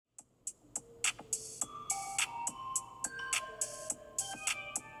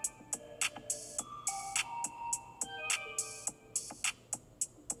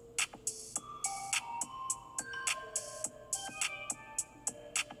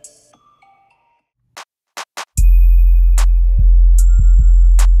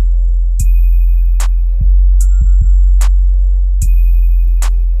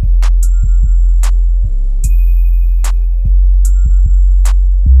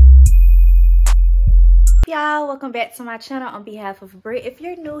y'all? Welcome back to my channel. On behalf of Brit, if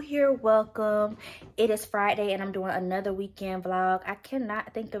you're new here, welcome. It is Friday and I'm doing another weekend vlog. I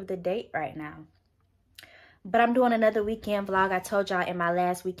cannot think of the date right now, but I'm doing another weekend vlog. I told y'all in my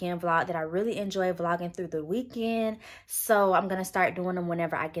last weekend vlog that I really enjoy vlogging through the weekend, so I'm gonna start doing them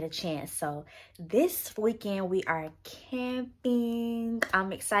whenever I get a chance. So this weekend we are camping.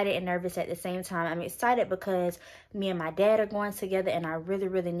 I'm excited and nervous at the same time. I'm excited because me and my dad are going together and I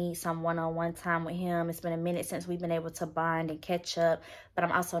really need some one-on-one time with him. It's been a minute since we've been able to bond and catch up, but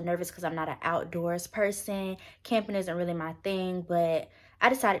I'm also nervous because I'm not an outdoors person. Camping isn't really my thing, but I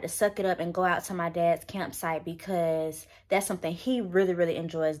decided to suck it up and go out to my dad's campsite because that's something he really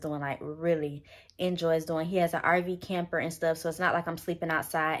enjoys doing, like really enjoys doing. He has an RV camper and stuff, so it's not like I'm sleeping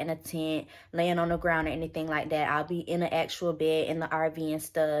outside in a tent, laying on the ground or anything like that. I'll be in an actual bed in the RV and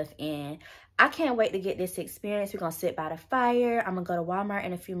stuff, and I can't wait to get this experience. We're gonna sit by the fire. I'm gonna go to Walmart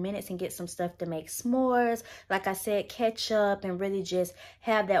in a few minutes and get some stuff to make s'mores. Like I said, catch up and really just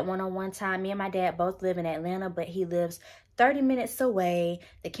have that one-on-one time. Me and my dad both live in Atlanta, but he lives 30 minutes away.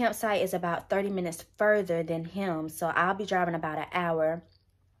 The campsite is about 30 minutes further than him, so I'll be driving about an hour.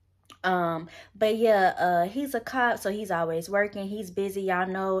 But yeah, he's a cop, so he's always working. He's busy. Y'all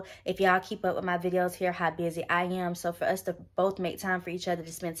know, if y'all keep up with my videos here, how busy I am. So for us to both make time for each other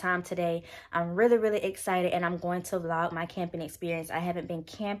to spend time today, I'm really excited, and I'm going to vlog my camping experience. I haven't been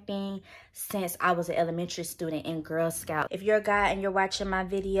camping since I was an elementary student in Girl Scout. If you're a guy and you're watching my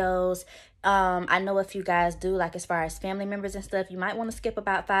videos, I know if you guys do, like as far as family members and stuff, you might want to skip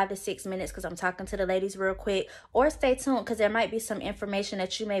about 5 to 6 minutes because I'm talking to the ladies real quick, or stay tuned because there might be some information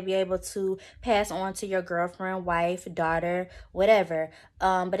that you may be able to pass on to your girlfriend, wife, daughter, whatever.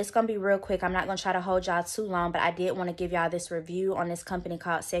 But it's gonna be real quick. I'm not gonna try to hold y'all too long, but I did want to give y'all this review on this company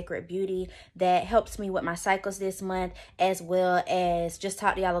called Sacred Beauty that helps me with my cycles this month, as well as just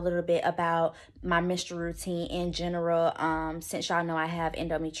talk to y'all a little bit about my menstrual routine in general, since y'all know I have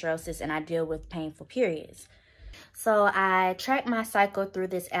endometriosis and I deal with painful periods. So I track my cycle through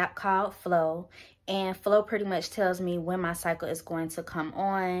this app called Flow, and Flow pretty much tells me when my cycle is going to come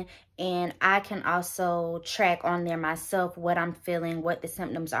on, and I can also track on there myself what I'm feeling, what the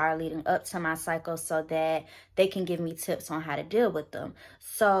symptoms are leading up to my cycle, so that they can give me tips on how to deal with them.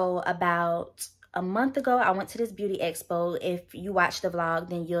 So about a month ago, I went to this beauty expo. If you watch the vlog,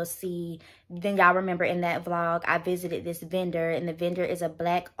 then you'll see, then y'all remember in that vlog, I visited this vendor, and the vendor is a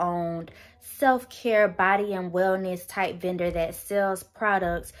Black-owned self-care, body and wellness type vendor that sells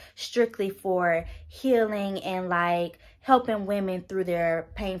products strictly for healing and like helping women through their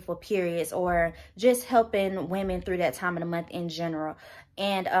painful periods, or just helping women through that time of the month in general.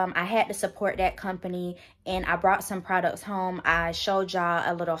 And I had to support that company, and I brought some products home. I showed y'all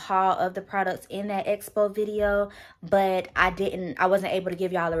a little haul of the products in that expo video, but I wasn't able to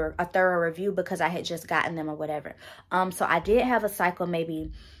give y'all a thorough review because I had just gotten them or whatever. So I did have a cycle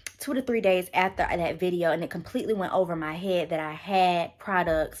maybe 2 to 3 days after that video, and it completely went over my head that I had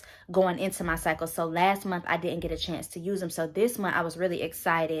products going into my cycle. So last month I didn't get a chance to use them. So this month I was really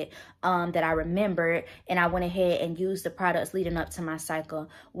excited that I remembered, and I went ahead and used the products leading up to my cycle.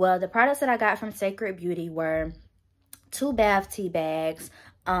 Well, the products that I got from Sacred Beauty were 2 bath tea bags,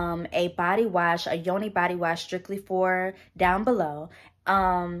 a body wash, a Yoni body wash strictly for down below.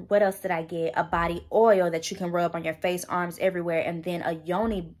 What else did I get? A body oil that you can rub on your face, arms, everywhere, and then a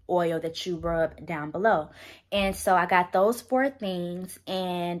Yoni oil that you rub down below. And so I got those 4 things,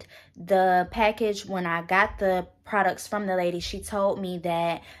 and the package, when I got the products from the lady, she told me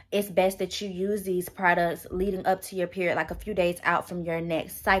that it's best that you use these products leading up to your period, like a few days out from your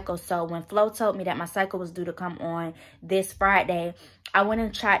next cycle. So when Flo told me that my cycle was due to come on this Friday, I went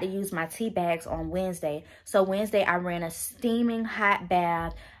and tried to use my tea bags on Wednesday. So Wednesday I ran a steaming hot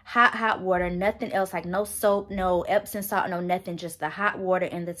bath, hot water, nothing else, like no soap, no Epsom salt, no nothing, just the hot water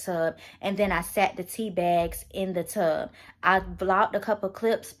in the tub. And then I sat the tea bags in the tub. I vlogged a couple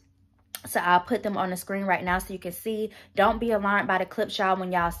clips, so I'll put them on the screen right now so you can see. Don't be alarmed by the clips, y'all,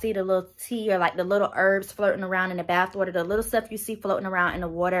 when y'all see the little tea or like the little herbs floating around in the bath water, the little stuff you see floating around in the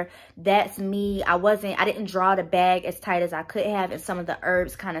water. That's me. I didn't draw the bag as tight as I could have, and some of the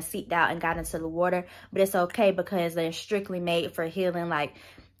herbs kind of seeped out and got into the water, but it's okay because they're strictly made for healing. Like,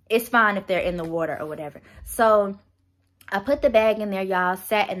 it's fine if they're in the water or whatever. So I put the bag in there, y'all,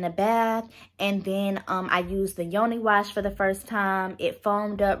 sat in the bath, and then I used the Yoni wash for the first time. It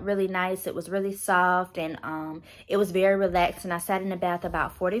foamed up really nice. It was really soft, and it was very relaxed, and I sat in the bath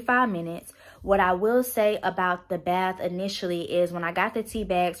about 45 minutes. What I will say about the bath initially is when I got the tea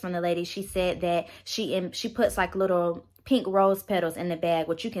bags from the lady, she said that she puts like little pink rose petals in the bag,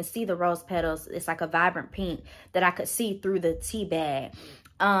 which you can see the rose petals. It's like a vibrant pink that I could see through the tea bag.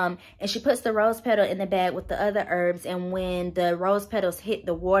 And she puts the rose petal in the bag with the other herbs. And when the rose petals hit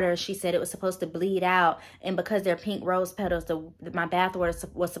the water, she said it was supposed to bleed out. And because they're pink rose petals, my bath water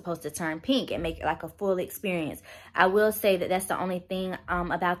was supposed to turn pink and make it like a full experience. I will say that that's the only thing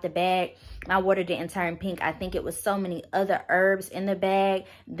about the bag. My water didn't turn pink. I think it was so many other herbs in the bag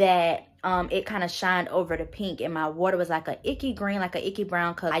that it kind of shined over the pink, and my water was like a icky green, like a icky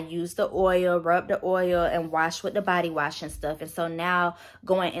brown color. I used the oil, rubbed the oil, and washed with the body wash and stuff. And so now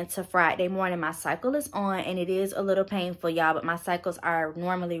going into Friday morning, my cycle is on, and it is a little painful, y'all, but my cycles are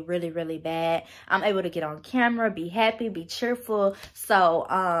normally really, really bad. I'm able to get on camera, be happy, be cheerful. So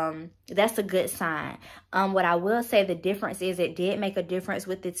that's a good sign. What I will say, the difference is it did make a difference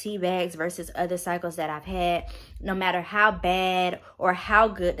with the tea bags versus other cycles that I've had. No matter how bad or how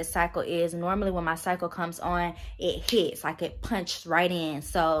good the cycle is, normally when my cycle comes on, it hits, like it punched right in.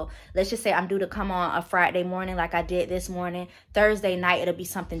 So let's just say I'm due to come on a Friday morning like I did this morning. Thursday night, it'll be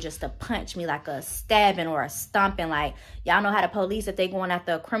something just to punch me, like a stabbing or a stomping. Like, y'all know how the police, if they going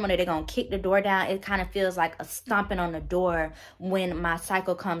after a criminal, they're going to kick the door down. It kind of feels like a stomping on the door when my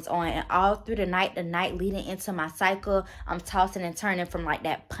cycle comes on. And all through the night leading into my cycle, I'm tossing and turning from like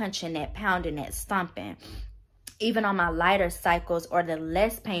that punching, that pounding, that stomping. Even on my lighter cycles or the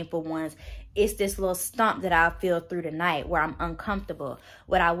less painful ones, it's this little stomp that I feel through the night where I'm uncomfortable.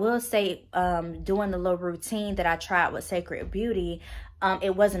 What I will say, doing the little routine that I tried with Sacred Beauty,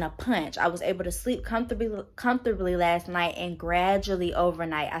 it wasn't a punch. I was able to sleep comfortably last night, and gradually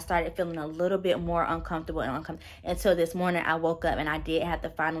overnight, I started feeling a little bit more uncomfortable until this morning I woke up and I did have to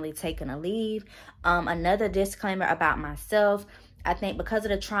finally take a leave. Another disclaimer about myself. I think because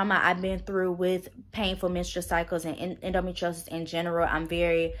of the trauma I've been through with painful menstrual cycles and endometriosis in general, I'm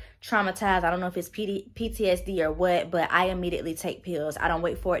very traumatized. I don't know if it's PTSD or what, but I immediately take pills. I don't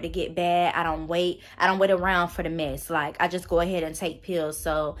wait for it to get bad. I don't wait around for the mess. Like, I just go ahead and take pills.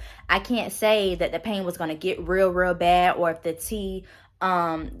 So I can't say that the pain was going to get real bad, or if the tea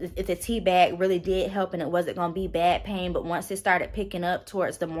bag really did help and it wasn't going to be bad pain. But once it started picking up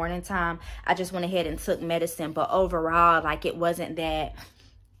towards the morning time, I just went ahead and took medicine. But overall, like, it wasn't that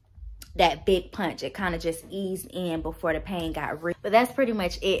big punch. It kind of just eased in before the pain got real. But that's pretty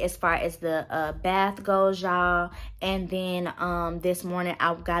much it as far as the bath goes, y'all. And then this morning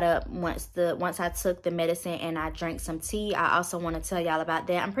I got up once I took the medicine and I drank some tea. I also want to tell y'all about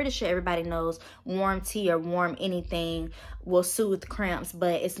that. I'm pretty sure everybody knows warm tea or warm anything will soothe cramps,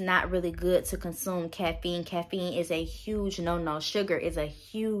 but it's not really good to consume caffeine. Caffeine is a huge no-no. Sugar is a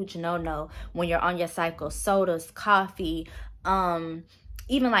huge no-no when you're on your cycle. Sodas, coffee,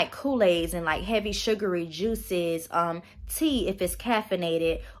 even like Kool-Aids and like heavy sugary juices, tea, if it's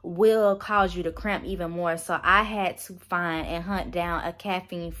caffeinated, will cause you to cramp even more. So I had to find and hunt down a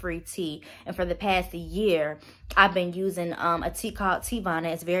caffeine-free tea. And for the past year, I've been using a tea called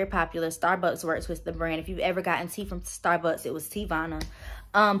Teavana. It's very popular. Starbucks works with the brand. If you've ever gotten tea from Starbucks, it was Teavana.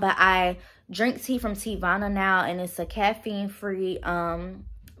 But I drink tea from Teavana now, and it's a caffeine-free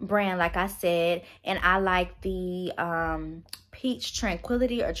brand, like I said. And I like the peach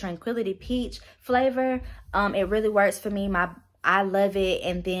tranquility or tranquility peach flavor. It really works for me. I love it.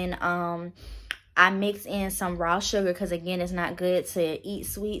 And then I mix in some raw sugar because, again, it's not good to eat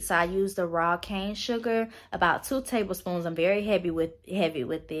sweet. So I use the raw cane sugar, about 2 tablespoons. I'm very heavy with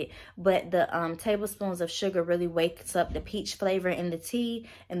it. But the tablespoons of sugar really wakes up the peach flavor in the tea.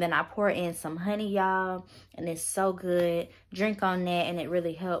 And then I pour in some honey, y'all. And it's so good. Drink on that, and it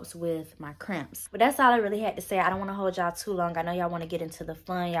really helps with my cramps. But that's all I really had to say. I don't want to hold y'all too long. I know y'all want to get into the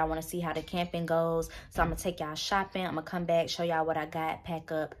fun. Y'all want to see how the camping goes. So I'm going to take y'all shopping. I'm going to come back, show y'all what I got,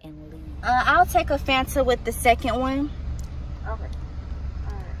 pack up, and leave. I'll take a Fanta with the second one. Okay. All right.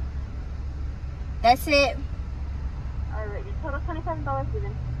 That's it. All right. Your total $27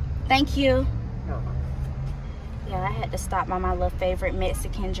 given. Thank you. No. Yeah, I had to stop by my little favorite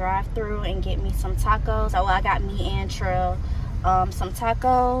Mexican drive-thru and get me some tacos. Oh, well, I got me and Trail some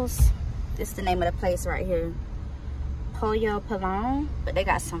tacos. This is the name of the place right here. Pollo Pelon. But they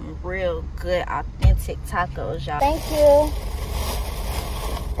got some real good, authentic tacos, y'all. Thank you.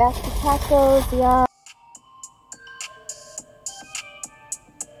 That's the tacos, y'all.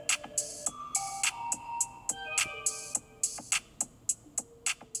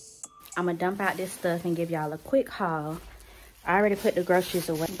 I'm gonna dump out this stuff and give y'all a quick haul. I already put the groceries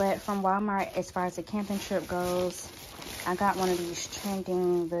away. But from Walmart, as far as the camping trip goes, I got one of these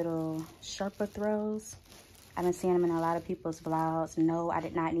trending little Sherpa throws. I've been seeing them in a lot of people's vlogs. No, I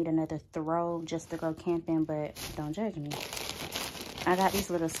did not need another throw just to go camping, but don't judge me. I got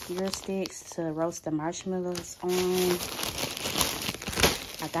these little skewer sticks to roast the marshmallows on.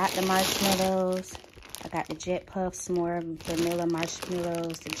 I got the marshmallows. I got the Jet Puffs, more vanilla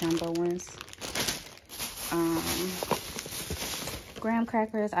marshmallows, the jumbo ones. Graham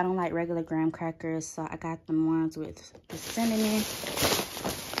crackers. I don't like regular graham crackers, so I got them ones with the cinnamon.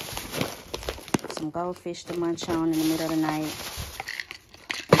 Some goldfish to munch on in the middle of the night.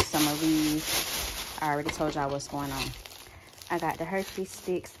 And some of these. I already told y'all what's going on. I got the Hershey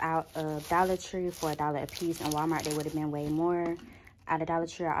sticks out of Dollar Tree for $1 a piece. In Walmart, they would have been way more. Out of Dollar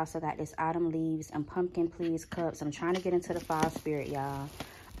Tree, I also got this autumn leaves and pumpkin please cups. I'm trying to get into the fall spirit, y'all.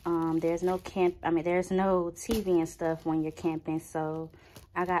 There's no TV and stuff when you're camping, so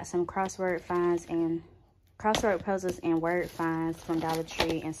I got some crossword puzzles and word finds from Dollar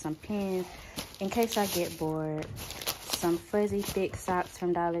Tree, and some pens in case I get bored. Some fuzzy thick socks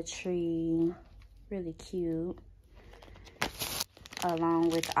from Dollar Tree, really cute, along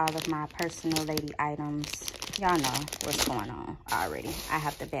with all of my personal lady items. Y'all know what's going on already. I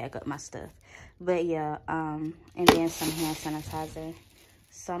have to bag up my stuff, but yeah, and then some hand sanitizer.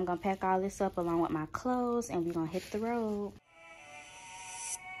 So I'm gonna pack all this up along with my clothes, and we're gonna hit the road.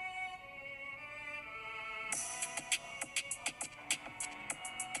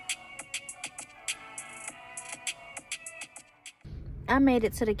 I made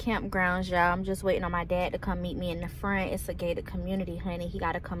it to the campgrounds, y'all. I'm just waiting on my dad to come meet me in the front. It's a gated community, honey. He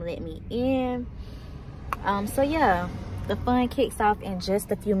gotta come let me in. So yeah, the fun kicks off in just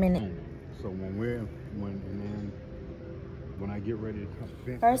a few minutes. So when I get ready to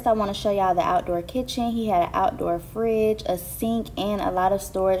come. First, I want to show y'all the outdoor kitchen. He had an outdoor fridge, a sink, and a lot of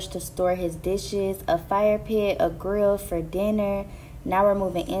storage to store his dishes, a fire pit, a grill for dinner. Now we're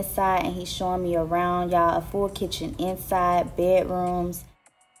moving inside, and he's showing me around, y'all. A full kitchen inside, bedrooms.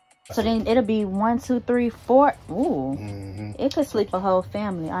 So then it'll be 1, 2, 3, 4. Ooh, It could sleep a whole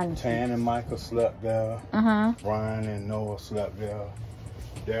family, honestly. Tan and Michael slept there. Brian and Noah slept there.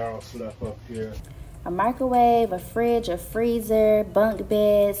 Daryl slept up here. A microwave, a fridge, a freezer, bunk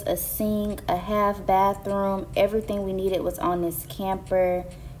beds, a sink, a half bathroom. Everything we needed was on this camper.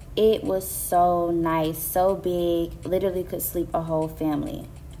 It was so nice, so big. Literally could sleep a whole family.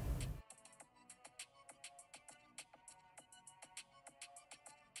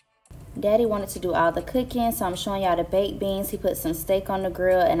 Daddy wanted to do all the cooking, so I'm showing y'all the baked beans. He put some steak on the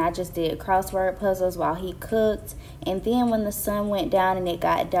grill, and I just did crossword puzzles while he cooked. And then when the sun went down and it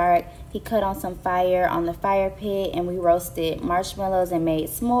got dark, he cut on some fire on the fire pit, and we roasted marshmallows and made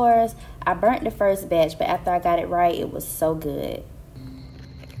s'mores. I burnt the first batch, but after I got it right, it was so good.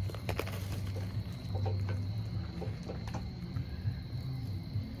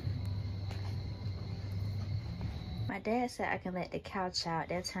 My dad said I can let the couch out.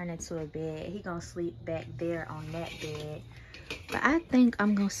 That turned into a bed. He gonna sleep back there on that bed. But I think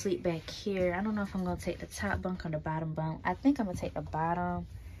I'm gonna sleep back here. I don't know if I'm gonna take the top bunk or the bottom bunk. I think I'm gonna take the bottom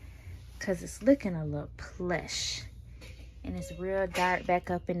because it's looking a little plush. And it's real dark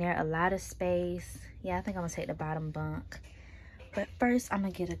back up in there. A lot of space. Yeah, I think I'm gonna take the bottom bunk. But first, I'm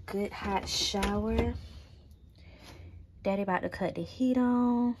gonna get a good hot shower. Daddy about to cut the heat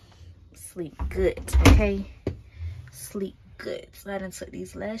on. Sleep good, okay? Sleep good. So I done took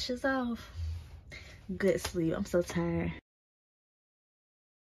these lashes off. Good sleep. I'm so tired.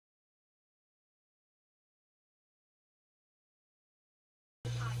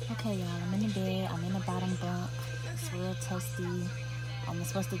 Okay, y'all, I'm in the bed. I'm in the bottom bunk. It's real toasty. I'm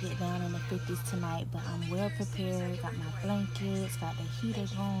supposed to get down in the 50s tonight, but I'm well prepared. Got my blankets, got the heater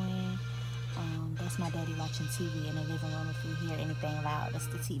going. That's my daddy watching TV in the living room. If you hear anything loud, that's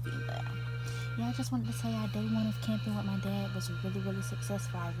the TV. But yeah, I just wanted to tell y'all day one of camping with my dad was really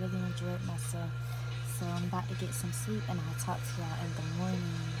successful. I really enjoyed myself. So I'm about to get some sleep, and I'll talk to y'all in the morning.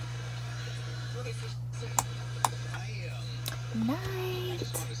 Night.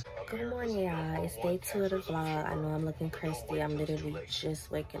 Good morning, y'all. It's day 2 of the vlog. I know I'm looking crusty. I'm literally just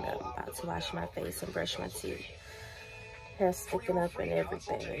waking up. I'm about to wash my face and brush my teeth. Hair sticking up and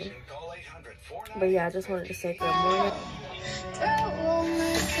everything. But yeah, I just wanted to say good morning.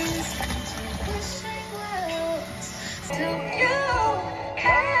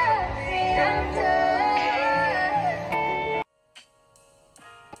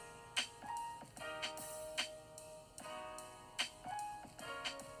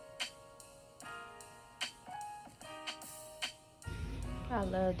 I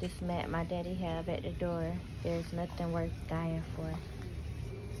love this mat my daddy have at the door. There's nothing worth dying for.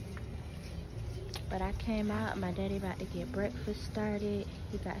 But I came out, my daddy about to get breakfast started.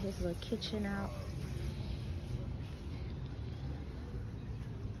 He got his little kitchen out.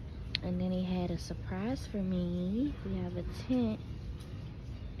 And then he had a surprise for me. We have a tent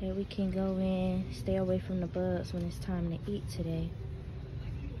that we can go in, stay away from the bugs when it's time to eat today.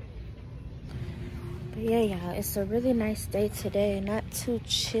 But Yeah, y'all, it's a really nice day today. Not too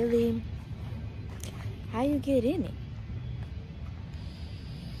chilly. How you get in it?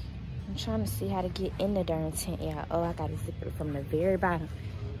 I'm trying to see how to get in the darn tent, y'all. Oh, I gotta zip it from the very bottom.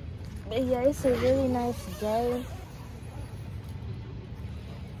 But yeah, it's a really nice day.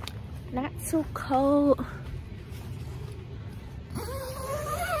 Not too cold.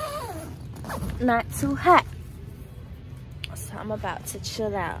 Not too hot. So I'm about to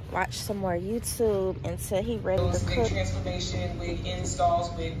chill out, watch some more YouTube until he ready to cook. Wig transformation, wig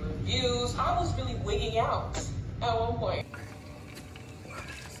installs, wig reviews. I was really wigging out at one point.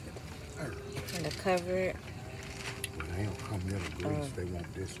 In the cupboard. They don't come near the grease. They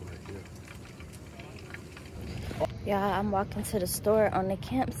want this right here. Yeah, I'm walking to the store. On the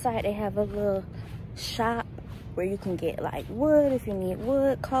campsite, they have a little shop where you can get like wood if you need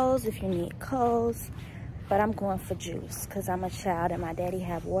wood, coals if you need coals. But I'm going for juice because I'm a child and my daddy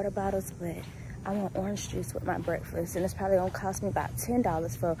have water bottles, but I want orange juice with my breakfast. And it's probably gonna cost me about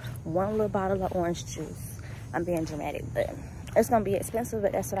 $10 for one little bottle of orange juice. I'm being dramatic, but it's gonna be expensive,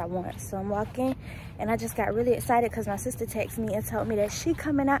 but that's what I want. So I'm walking and I just got really excited because my sister texted me and told me that she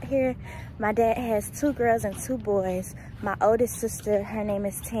coming out here. My dad has 2 girls and 2 boys. My oldest sister, her name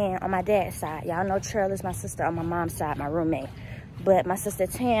is Tan on my dad's side. Y'all know Cheryl is my sister on my mom's side, my roommate. But my sister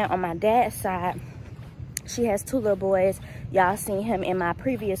Tan on my dad's side, she has 2 little boys. Y'all seen him in my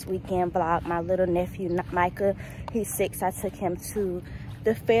previous weekend vlog. My little nephew, Micah, he's 6. I took him to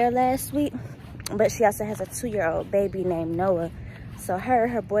the fair last week. But she also has a 2-year-old baby named Noah. So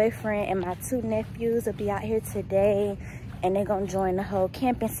her boyfriend, and my 2 nephews will be out here today. And they're going to join the whole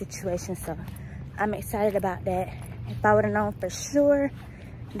camping situation. So I'm excited about that. If I would have known for sure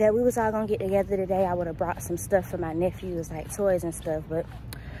that we was all going to get together today, I would have brought some stuff for my nephews, like toys and stuff. But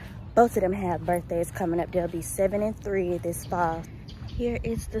both of them have birthdays coming up. They'll be 7 and 3 this fall. Here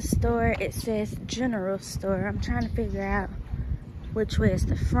is the store. It says General Store. I'm trying to figure out which way is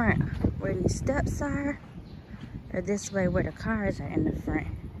the front, where these steps are, or this way where the cars are in the front.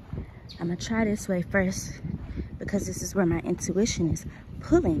 I'm gonna try this way first because this is where my intuition is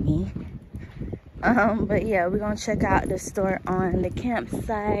pulling me. But yeah, we're gonna check out the store on the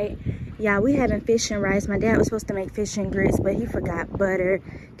campsite. Yeah, we having fish and rice. My dad was supposed to make fish and grits, but he forgot butter.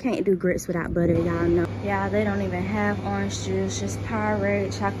 Can't do grits without butter, y'all know. Yeah, they don't even have orange juice, just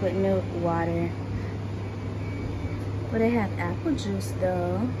Powerade, chocolate milk, water. But they have apple juice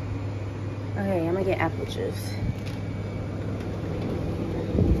though. Okay, I'm gonna get apple juice.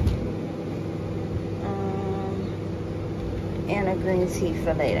 And a green tea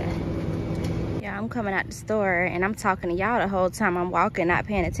for later. Yeah, I'm coming out the store and I'm talking to y'all the whole time I'm walking, not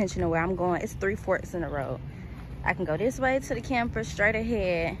paying attention to where I'm going. It's 3 forks in the road. I can go this way to the camper straight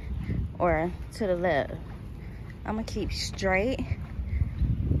ahead or to the left. I'm gonna keep straight,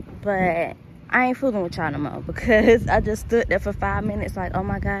 but I ain't fooling with y'all no more because I just stood there for 5 minutes like, oh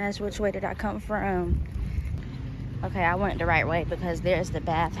my gosh, which way did I come from? Okay, I went the right way because there's the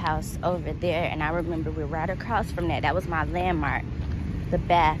bathhouse over there, and I remember we're right across from that. That was my landmark, the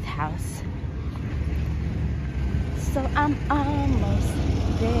bathhouse. So I'm almost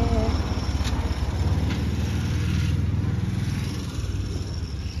there.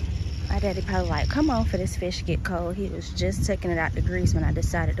 My daddy probably like, come on for this fish get cold. He was just taking it out the grease when I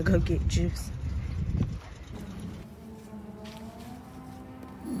decided to go get juice.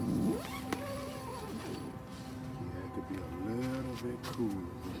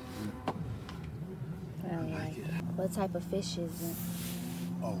 What type of fish is it?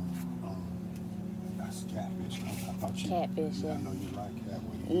 Oh, that's catfish. I thought you. Catfish, yeah. I know you like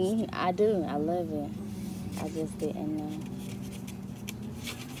catfish. I do. I love it. I just didn't know.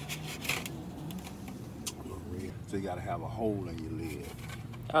 So you gotta have a hole in your lid.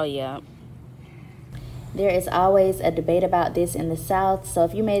 Oh yeah. There is always a debate about this in the South. So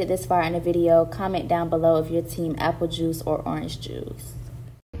if you made it this far in the video, comment down below if you're team apple juice or orange juice.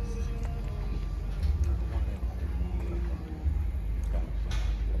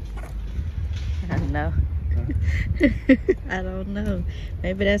 I don't know. I don't know.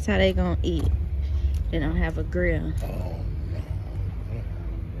 Maybe that's how they gonna eat. They don't have a grill. Oh, no.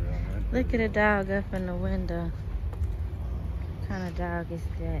 Look at the dog up in the window. What kind of dog is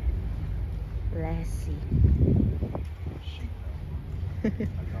that? Lassie. That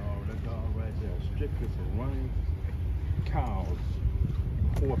dog right there, strictly for running cows,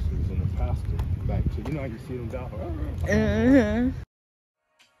 horses, and the pasture back to, you know how you see them dogs?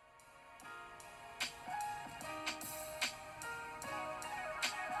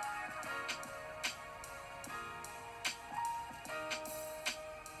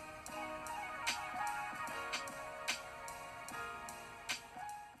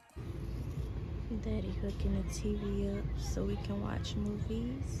 Daddy hooking the TV up so we can watch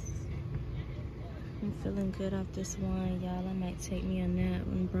movies. I'm feeling good off this wine, y'all. I might take me a nap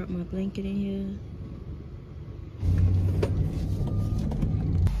and brought my blanket in here.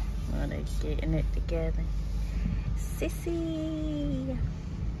 Oh, they're getting it together. Sissy!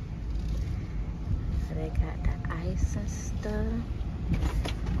 So they got the ice and stuff.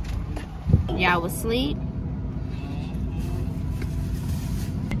 Y'all was asleep?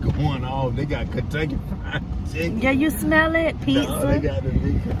 Going off, they got Kentucky Fried Chicken. Yeah, you smell it? Pizza? No, they got the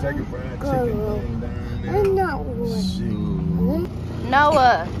big Kentucky Fried Chicken thing down there. Shoot.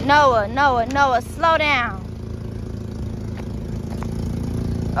 Noah, slow down.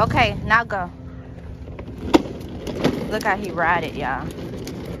 Okay, now go. Look how he ride it, y'all.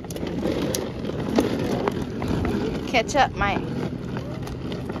 Catch up, Mike.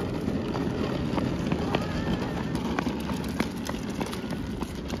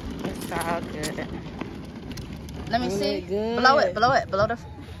 It's all good. Let me see. Blow it. Blow the.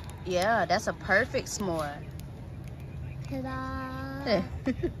 Yeah, that's a perfect s'more. Ta-da!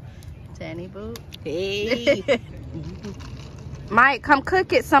 Tanny boo. Hey. Mike, come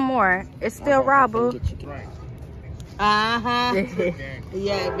cook it some more. It's still raw, boo. Uh-huh.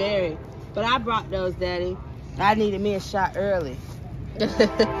 Yeah, very. But I brought those, Daddy. I needed me a shot early.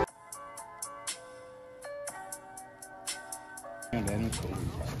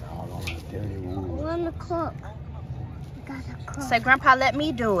 1 o'clock. Gotta cook. Say, Grandpa, let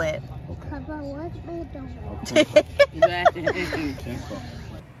me do it. Papa, what we doing?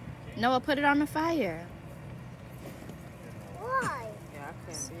 Noah, put it on the fire. Why? I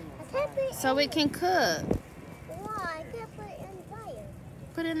can't put it So it can cook. Why? I can't put it in the fire.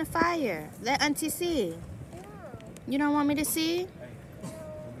 Put it in the fire. Let Auntie see. No. You don't want me to see?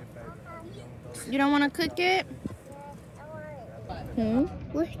 You don't want to cook it?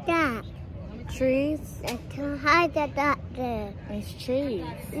 What's that? Trees. I can hide that there. It's trees.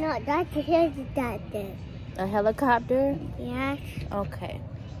 No, that's here's that there. A helicopter? Yes, Okay.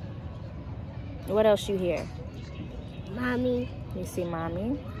 What else you hear? Mommy. You see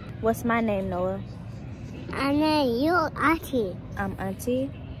Mommy? What's my name, Noah? And then you, Auntie. I'm Auntie.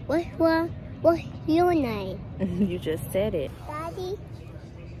 What's your name? You just said it. Daddy?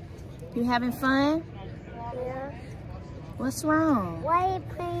 You having fun? Yeah. What's wrong? Why are you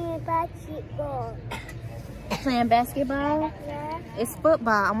playing basketball? Playing basketball? Yeah. It's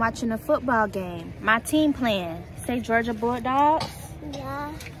football. I'm watching a football game. My team playing. Say Georgia Bulldogs.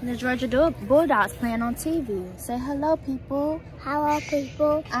 Yeah. The Georgia Bulldogs playing on TV. Say hello, people. Hello,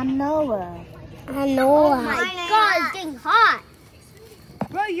 people. I'm Noah. I know. Oh my God, it's getting hot.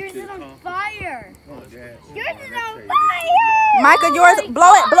 Bro, yours is on fire. Yours is on fire. Micah, yours,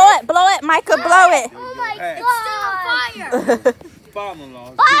 blow it, Micah, blow it. Oh my It's still on fire.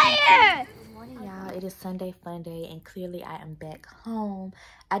 Father-in-law. Fire! Good morning, y'all. It is Sunday fun day, and clearly I am back home.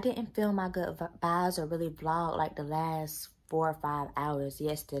 I didn't film my good vibes or really vlog like the last 4 or 5 hours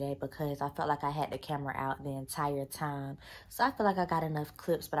yesterday because I felt like I had the camera out the entire time. So I feel like I got enough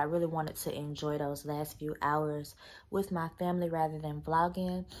clips, but I really wanted to enjoy those last few hours with my family rather than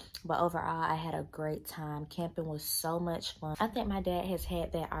vlogging. But overall, I had a great time. Camping was so much fun. I think my dad has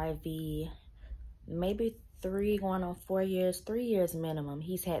had that RV maybe 3 going on 4 years, 3 years minimum.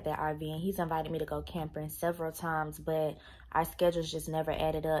 He's had that RV and he's invited me to go camping several times, but our schedules just never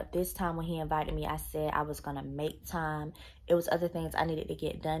added up. This time when he invited me, I said I was gonna make time. It was other things I needed to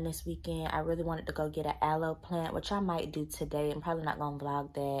get done this weekend. I really wanted to go get an aloe plant, which I might do today. I'm probably not gonna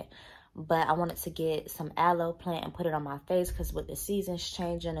vlog that, but I wanted to get some aloe plant and put it on my face because with the seasons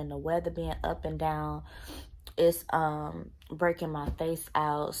changing and the weather being up and down, it's breaking my face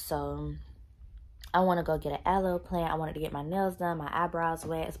out. So I want to go get an aloe plant. I wanted to get my nails done, my eyebrows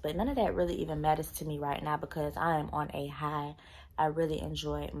waxed, but none of that really even matters to me right now because I am on a high. I really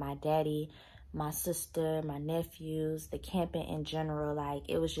enjoyed my daddy, my sister, my nephews, the camping in general. Like,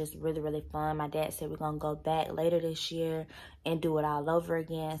 it was just really, really fun. My dad said we're going to go back later this year and do it all over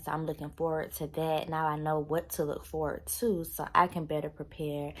again. So I'm looking forward to that. Now I know what to look forward to so I can better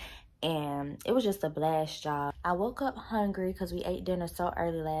prepare. And it was just a blast, y'all. I woke up hungry because we ate dinner so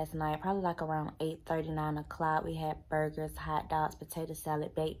early last night, probably like around 8:30, 9 o'clock. We had burgers, hot dogs, potato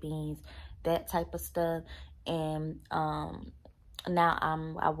salad, baked beans, that type of stuff. And now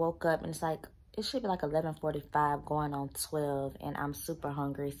I woke up and it's like it should be like 11:45 going on 12, and I'm super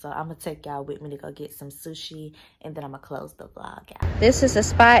hungry, so I'm gonna take y'all with me to go get some sushi, and then I'm gonna close the vlog out. This is a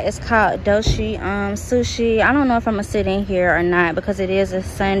spot. It's called Doshi Sushi. I don't know if I'm gonna sit in here or not because it is a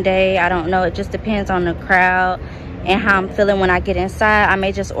Sunday. I don't know. It just depends on the crowd and how I'm feeling when I get inside. I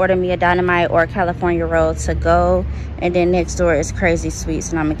may just order me a Dynamite or a California roll to go, and then next door is Crazy Sweets,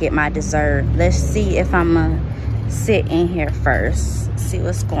 and I'm gonna get my dessert. Let's see if I'm gonna sit in here first, see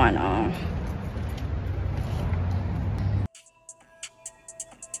what's going on.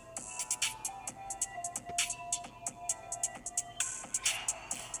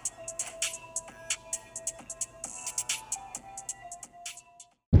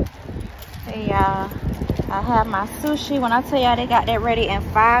 Hey y'all, I have my sushi. When I tell y'all they got that ready in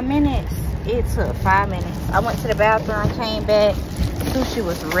 5 minutes, it took 5 minutes. I went to the bathroom, came back, sushi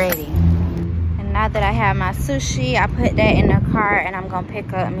was ready. And now that I have my sushi, I put that in the cart, and I'm gonna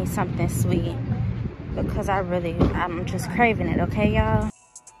pick up me something sweet because I'm just craving it, okay y'all?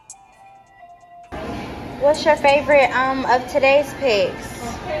 What's your favorite of today's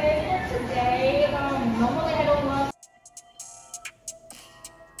picks? Okay, today, normally I don't love.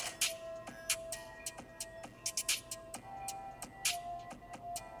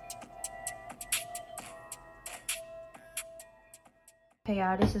 Okay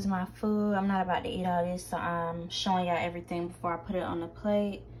y'all, this is my food. I'm not about to eat all this, so I'm showing y'all everything before I put it on the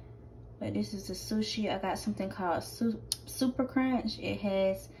plate. But this is the sushi. I got something called Super Crunch. It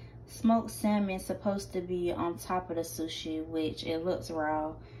has smoked salmon supposed to be on top of the sushi, which it looks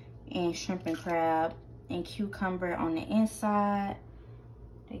raw, and shrimp and crab and cucumber on the inside.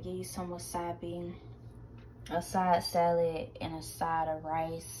 They give you some wasabi, a side salad, and a side of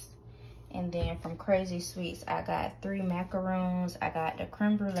rice. And then from Crazy Sweets, I got 3 macaroons. I got the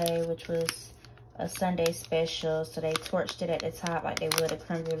creme brulee, which was a Sunday special. So they torched it at the top like they would a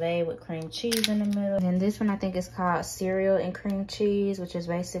creme brulee with cream cheese in the middle. And then this one I think is called cereal and cream cheese, which is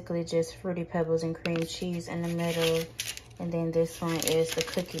basically just Fruity Pebbles and cream cheese in the middle. And then this one is the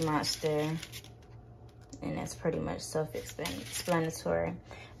Cookie Monster. And that's pretty much self-explanatory.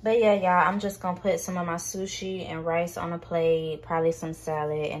 But yeah, y'all, I'm just gonna put some of my sushi and rice on a plate, probably some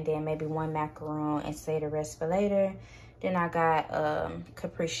salad, and then maybe 1 macaroon and save the rest for later. Then I got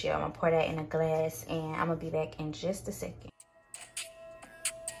Capriccio. I'm gonna pour that in a glass, and I'm gonna be back in just a second.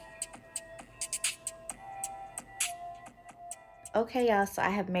 Okay, y'all, so I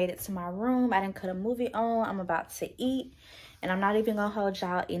have made it to my room. I didn't cut a movie on. I'm about to eat, and I'm not even gonna hold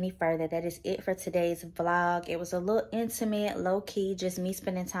y'all any further. That is it for today's vlog. It was a little intimate, low-key, just me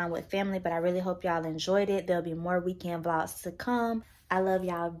spending time with family, but I really hope y'all enjoyed it. There'll be more weekend vlogs to come. I love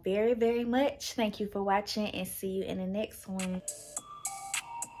y'all very, very much. Thank you for watching, and see you in the next one.